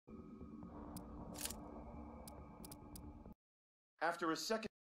After a second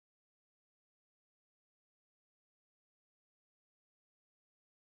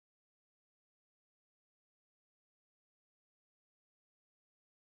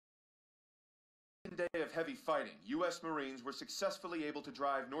day of heavy fighting, U.S. Marines were successfully able to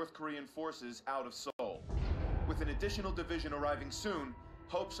drive North Korean forces out of Seoul. With an additional division arriving soon,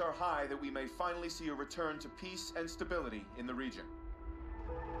 hopes are high that we may finally see a return to peace and stability in the region.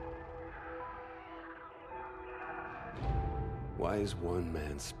 Why is one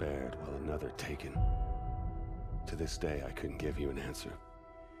man spared while another taken? To this day, I couldn't give you an answer.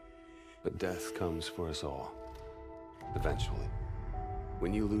 But death comes for us all. Eventually.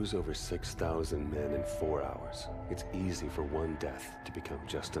 When you lose over 6,000 men in 4 hours, it's easy for one death to become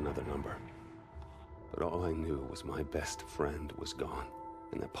just another number. But all I knew was my best friend was gone,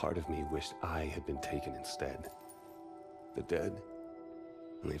 and that part of me wished I had been taken instead. The dead,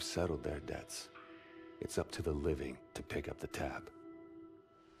 and they've settled their debts. It's up to the living to pick up the tab.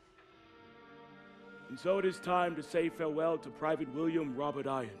 And so it is time to say farewell to Private William Robert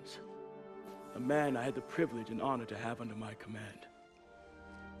Irons, a man I had the privilege and honor to have under my command.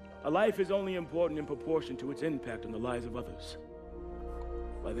 A life is only important in proportion to its impact on the lives of others.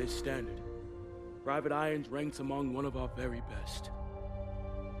 By this standard, Private Irons ranks among one of our very best.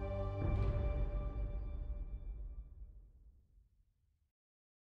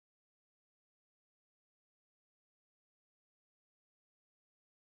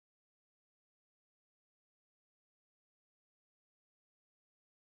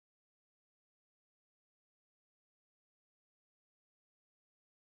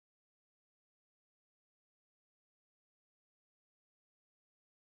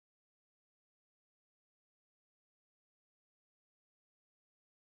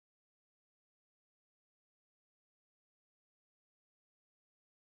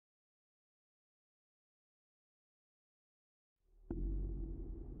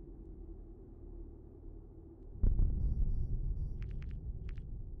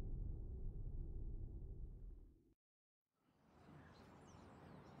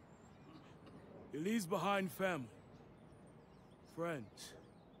 He leaves behind family, friends,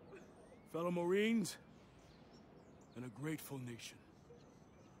 fellow Marines, and a grateful nation.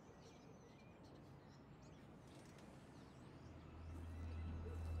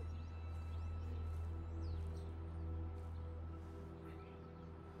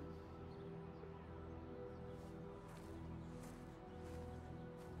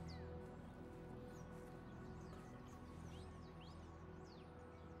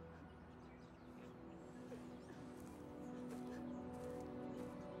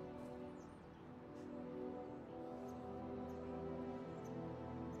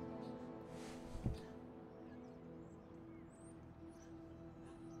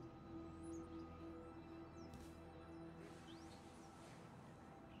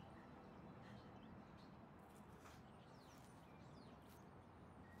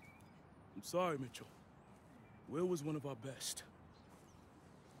 I'm sorry, Mitchell. Will was one of our best.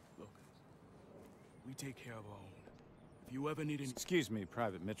 Look, we take care of our own. If you ever need any— Excuse me,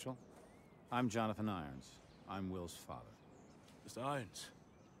 Private Mitchell. I'm Jonathan Irons. I'm Will's father. Mr. Irons,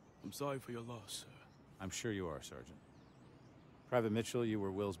 I'm sorry for your loss, sir. I'm sure you are, Sergeant. Private Mitchell, you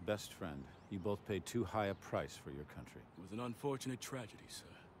were Will's best friend. You both paid too high a price for your country. It was an unfortunate tragedy, sir.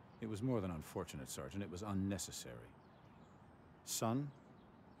 It was more than unfortunate, Sergeant. It was unnecessary. Son,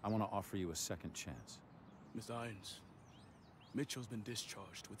 I want to offer you a second chance. Mr. Irons, Mitchell's been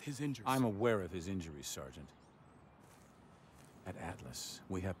discharged with his injuries. I'm aware of his injuries, Sergeant. At Atlas,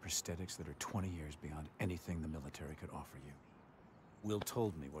 we have prosthetics that are 20 years beyond anything the military could offer you. Will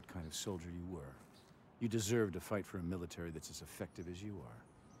told me what kind of soldier you were. You deserve to fight for a military that's as effective as you are.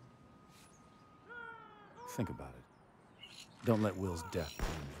 Think about it. Don't let Will's death be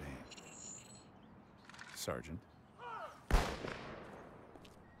in vain. Sergeant.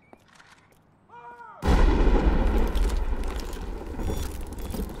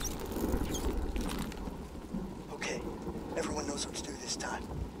 Okay, everyone knows what to do this time.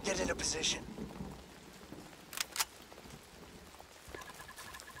 Get into position.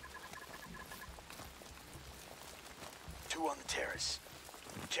 Two on the terrace.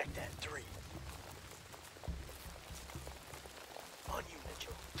 Check that, 3. On you,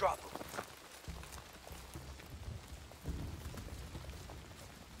 Mitchell. Drop him.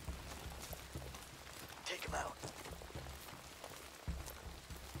 Take him out.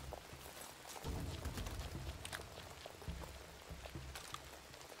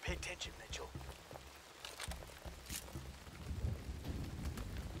 Pay attention, Mitchell.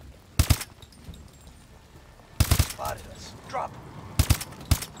 Spotted us. Drop him.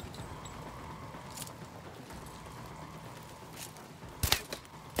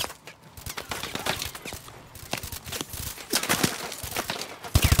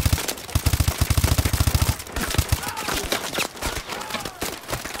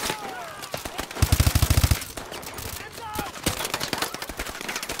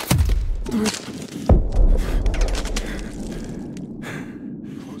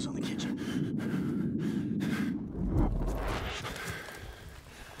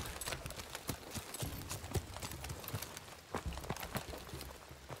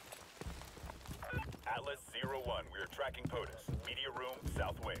 Tracking POTUS. Media room,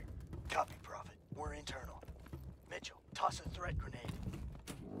 south wing. Copy, Prophet. We're internal. Mitchell, toss a threat grenade.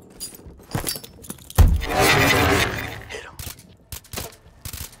 Hit him.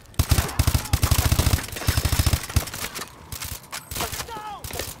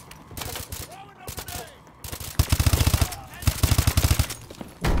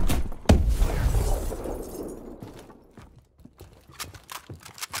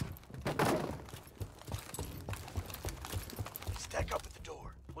 Stack up at the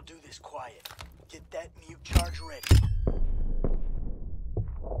door. We'll do this quiet. Get that mute charge ready.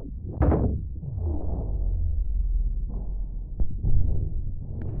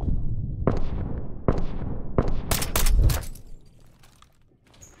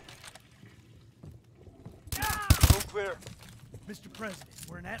 Room clear. Mr. President,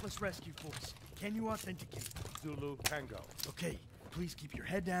 we're an Atlas Rescue Force. Can you authenticate? Zulu Tango. Okay, please keep your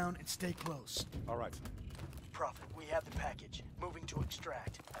head down and stay close. All right. Prophet, we have the package. Moving to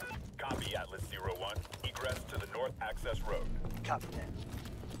extract. Copy, Atlas 01. Egress to the north access road. Copy that.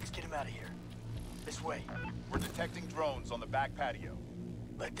 Let's get him out of here. This way. We're detecting drones on the back patio.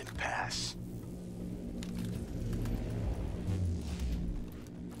 Let them pass.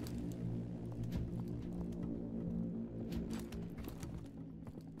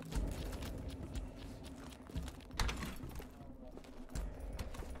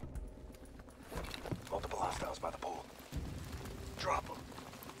 Multiple hostiles by the pool. Drop them.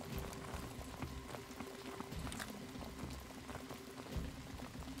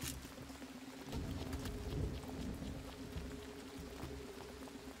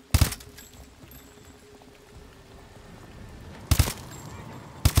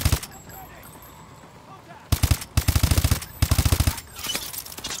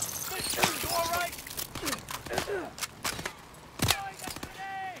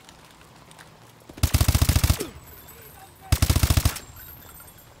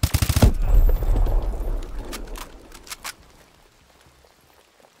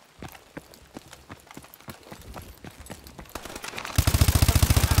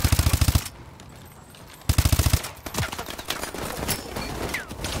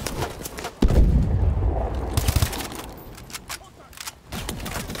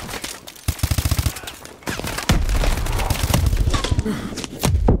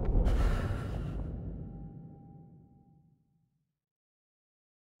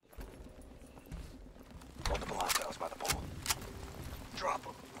 Multiple hostiles by the pool. Drop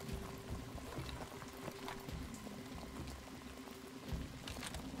them.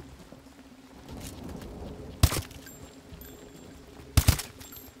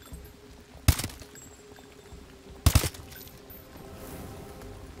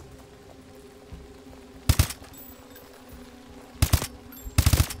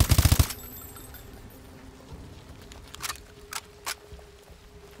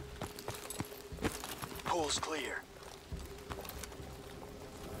 Pool's clear.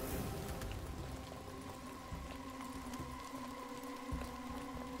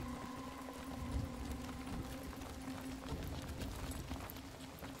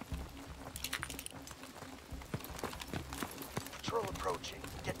 Patrol approaching.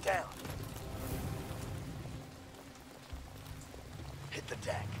 Get down. Hit the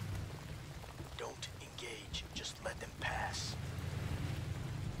deck. Don't engage. Just let them pass.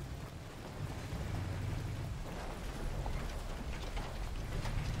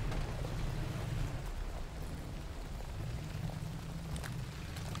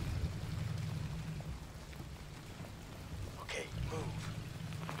 Okay, move.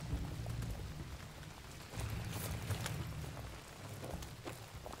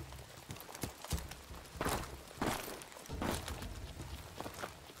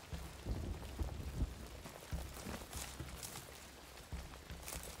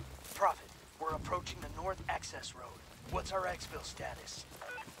 Prophet, we're approaching the north access road. What's our exfil status?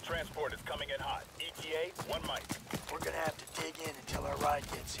 Transport is coming in hot. ETA, 1 mic. We're gonna have to dig in until our ride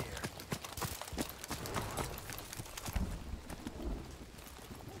gets here.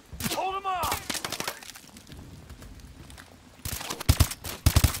 Hold him off!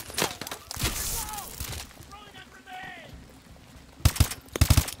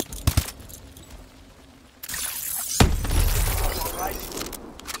 All right.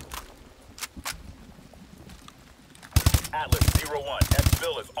 Atlas 01.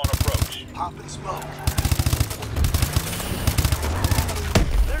 Exfil is on approach. Pop and smoke.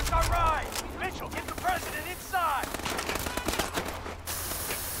 There's our ride! Mitchell, get the president inside!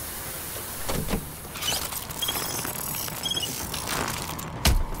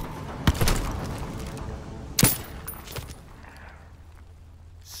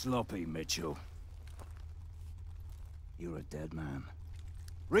 Sloppy, Mitchell. You're a dead man.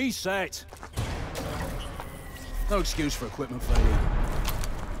 Reset! No excuse for equipment failure.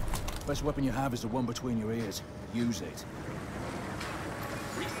 Best weapon you have is the one between your ears. Use it.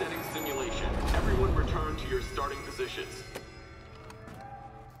 Resetting simulation. Everyone return to your starting positions.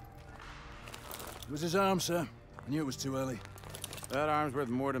 It was his arm, sir. I knew it was too early. That arm's worth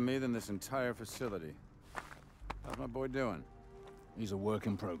more to me than this entire facility. How's my boy doing? He's a work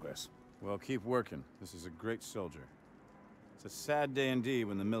in progress. Well, keep working. This is a great soldier. It's a sad day indeed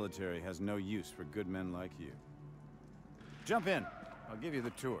when the military has no use for good men like you. Jump in. I'll give you the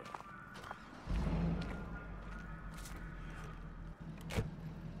tour.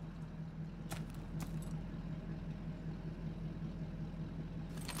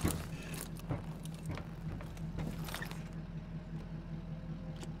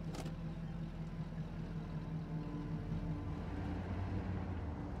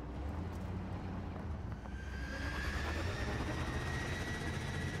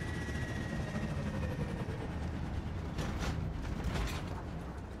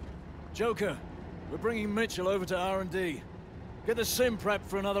 Joker, we're bringing Mitchell over to R&D. Get the sim prepped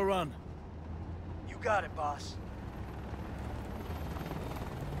for another run. You got it, boss.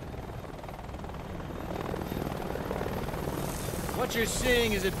 What you're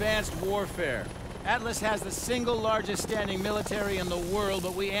seeing is advanced warfare. Atlas has the single largest standing military in the world,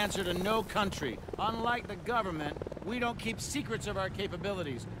 but we answer to no country. Unlike the government, we don't keep secrets of our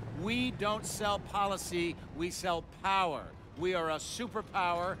capabilities. We don't sell policy, we sell power. We are a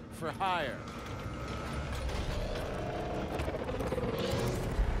superpower for hire.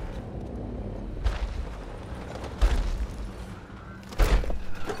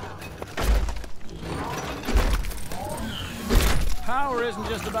 Power isn't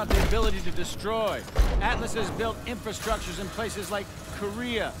just about the ability to destroy. Atlas has built infrastructures in places like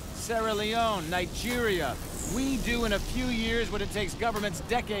Korea, Sierra Leone, Nigeria. We do in a few years what it takes governments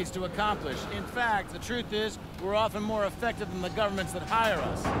decades to accomplish. In fact, the truth is, we're often more effective than the governments that hire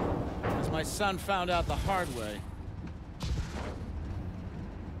us. As my son found out the hard way.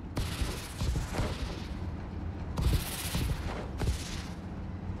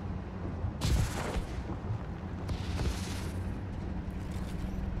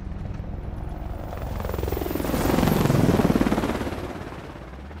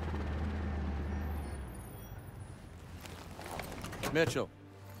 Mitchell,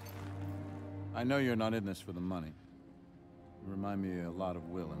 I know you're not in this for the money. You remind me a lot of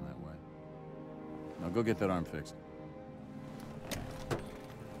Will in that way. Now go get that arm fixed.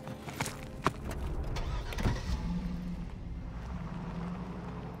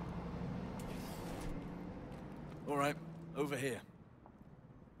 All right, over here.